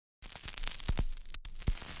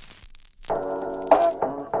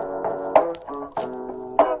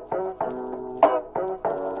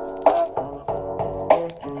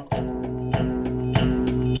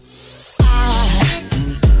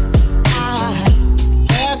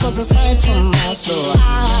was a sight from my soul.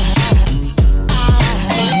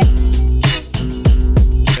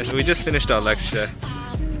 We just finished our lecture,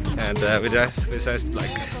 and we decided to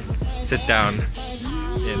like sit down in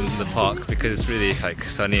the park because it's really like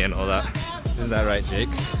sunny and all that. Isn't that right, Jake?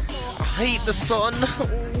 I hate the sun.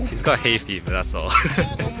 He's got hay fever, that's all.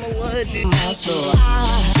 I'm allergic.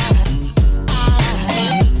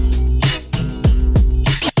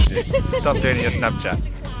 Stop doing your Snapchat.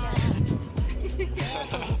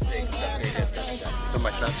 On my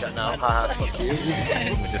Snapchat now. Haha, fuck you.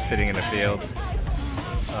 We're just sitting in a field.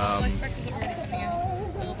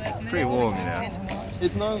 It's pretty warm, you know.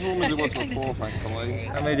 It's not as warm as it was before, thankfully.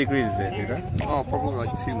 How many degrees is it, Luca? Oh, probably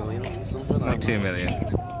like 2 million or something. Like 2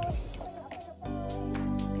 million.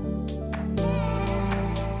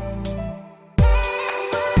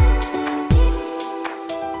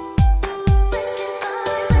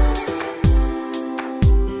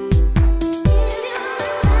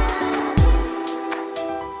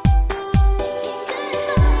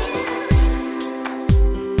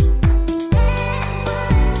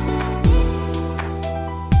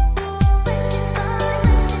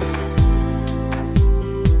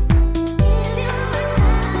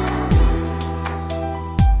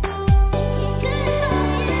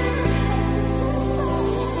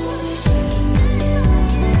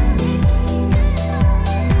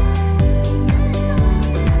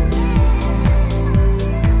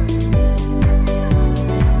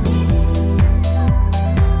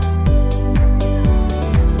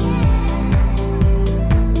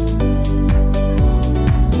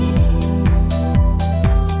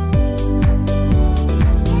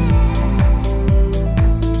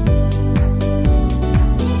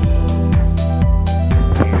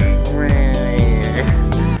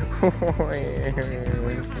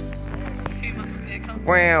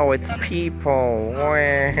 Wow, it's people. Wow.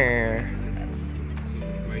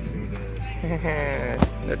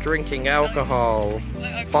 They're drinking alcohol.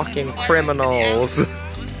 Fucking criminals.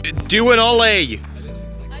 Do an ollie!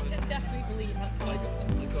 I can definitely believe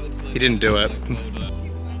that. He didn't do it.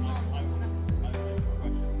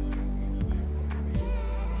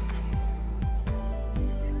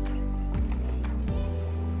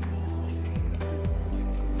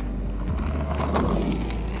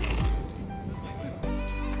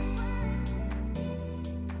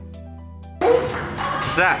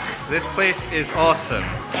 Zach, this place is awesome. Is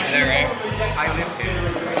that right? I live here.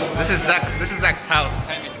 This is Zach's house.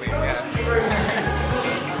 Technically, yeah.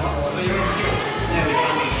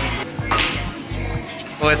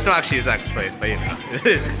 Well, it's not actually Zach's place, but you know.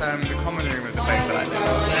 It's, the common room is the place that I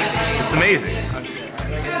live. It's amazing.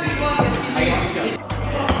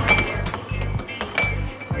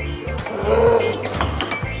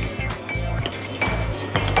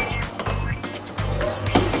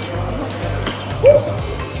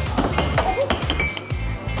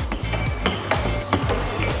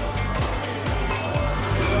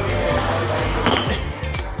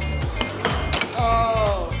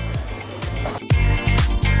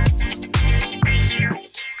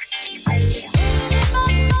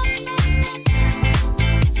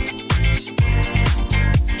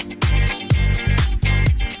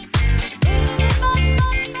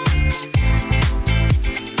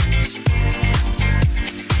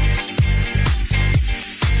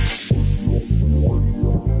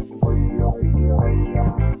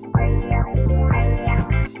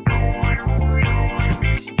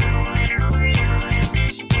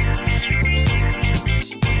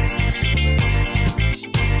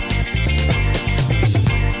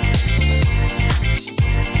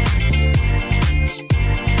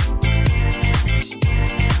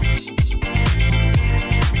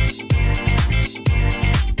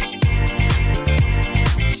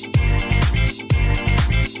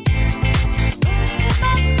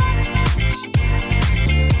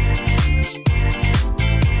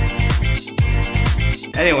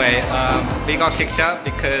 Anyway, we got kicked out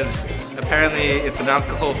because apparently it's an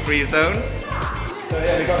alcohol-free zone. So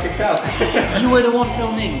yeah, we got kicked out. You were the one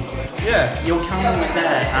filming. Yeah. Your camera was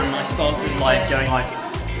there, and I started like going like.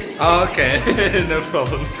 Oh, okay. No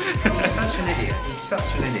problem. He's such an idiot. He's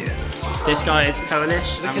such an idiot. This guy is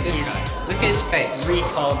Polish. Look at this guy. Look at his face.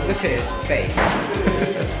 Retarded. Look at his face.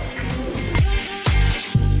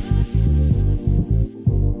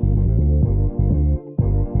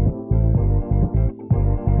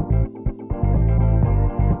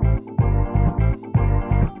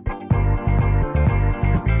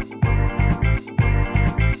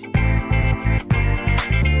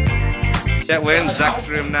 Yeah, we're in Zach's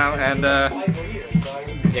room now, and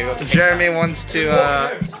Jeremy wants to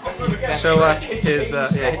show us his.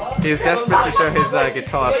 He's desperate to show his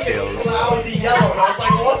guitar skills. Cloudy yellow, and I was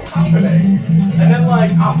like, what's happening? And then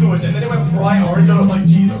like afterwards, and then it went bright orange, and I was like,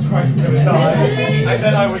 Jesus Christ, I'm gonna die. And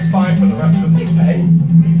then I was fine for the rest of the day.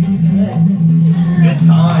 Good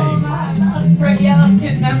times. Yeah, that's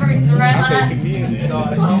good memories, right? God, I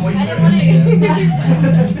can't wait I for don't want it. to.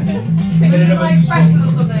 It was like fresh or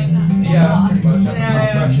something. Yeah, pretty much. I'm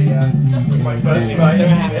fresher, yeah. My first night.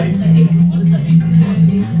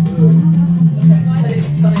 It's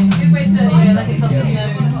funny. Good way to, let yourself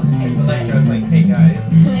know. Like, I was like, hey guys.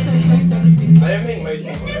 I don't think most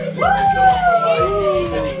people know this.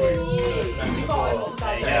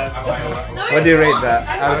 What do you rate that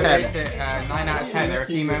I out of would 10? rate it 9 out of 10. There are a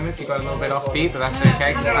few moments you got a little bit offbeat, but that's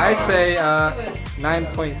okay. I say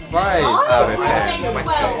 9.5 out of 10. I say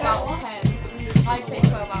 12 out of 10. I say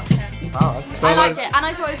 12 out of 10. Oh, okay. I liked it, and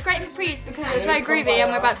I thought it was great for Priest because it was very groovy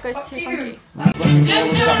and we're about to go to Too Funky.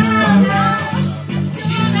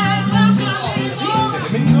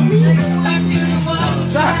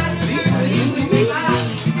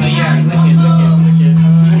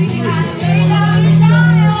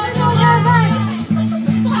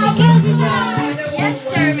 Yes,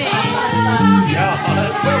 Jeremy!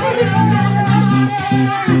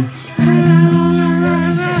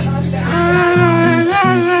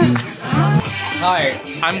 Hi,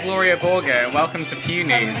 I'm Gloria Borger, and welcome to Pew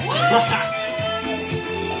News.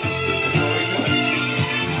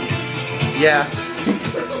 Yeah.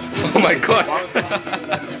 Oh my god.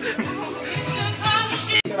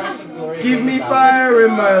 Give me fire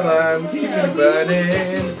in my lamp, keep me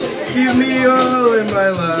burning. Give me oil in my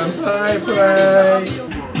lamp, I pray.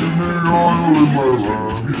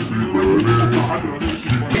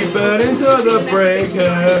 Keep burning till the break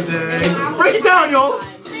of day. Break it down, y'all!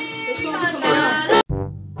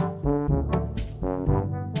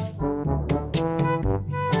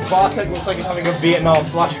 Bartek looks like he's having a Vietnam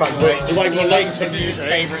flashback, but it's like relating to music.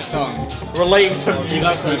 Favorite song. Relating to He music.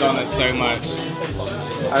 loves Madonna so much.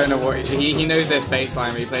 I don't know what he knows this bass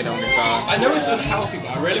line, but he played it on guitar. I know it's unhealthy,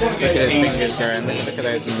 but I really want to Look go at to his fingers going. Look at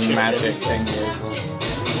those magic fingers.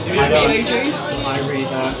 Have you ever been AJ's? I read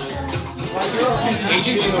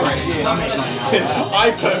AJ's is great.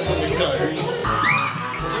 I personally do.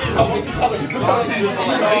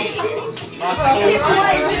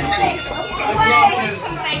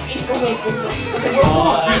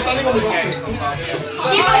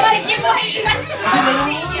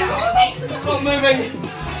 Stop moving!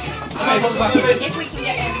 If we can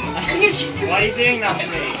get him. Why are you doing that to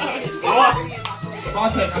me? What?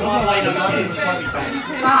 Bartek, I'm not lying, I'm not a slightly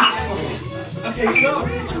bad. Okay, go!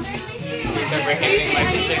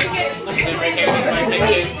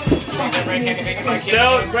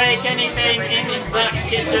 Don't break anything in Zach's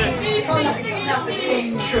kitchen.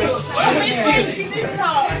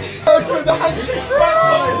 Oh, to the handshake's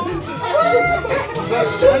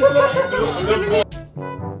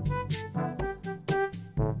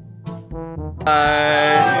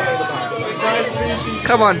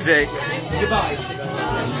Come on, Jake.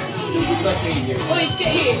 Boys,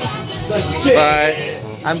 get here! Bye.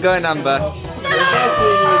 I'm going, Amber.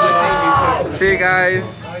 See you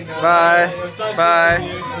guys. Bye. Bye.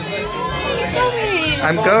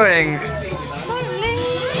 I'm going.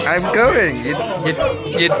 I'm going.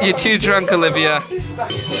 You're too drunk, Olivia. Good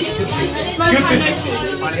business.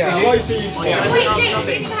 Yeah, I like seeing you tomorrow. Wait, Jake,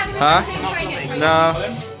 do you have Huh? No.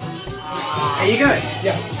 Are you going?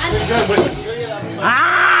 Yeah.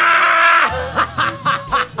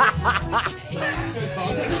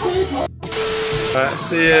 Alright,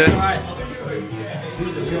 see you.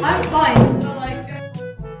 I'm fine.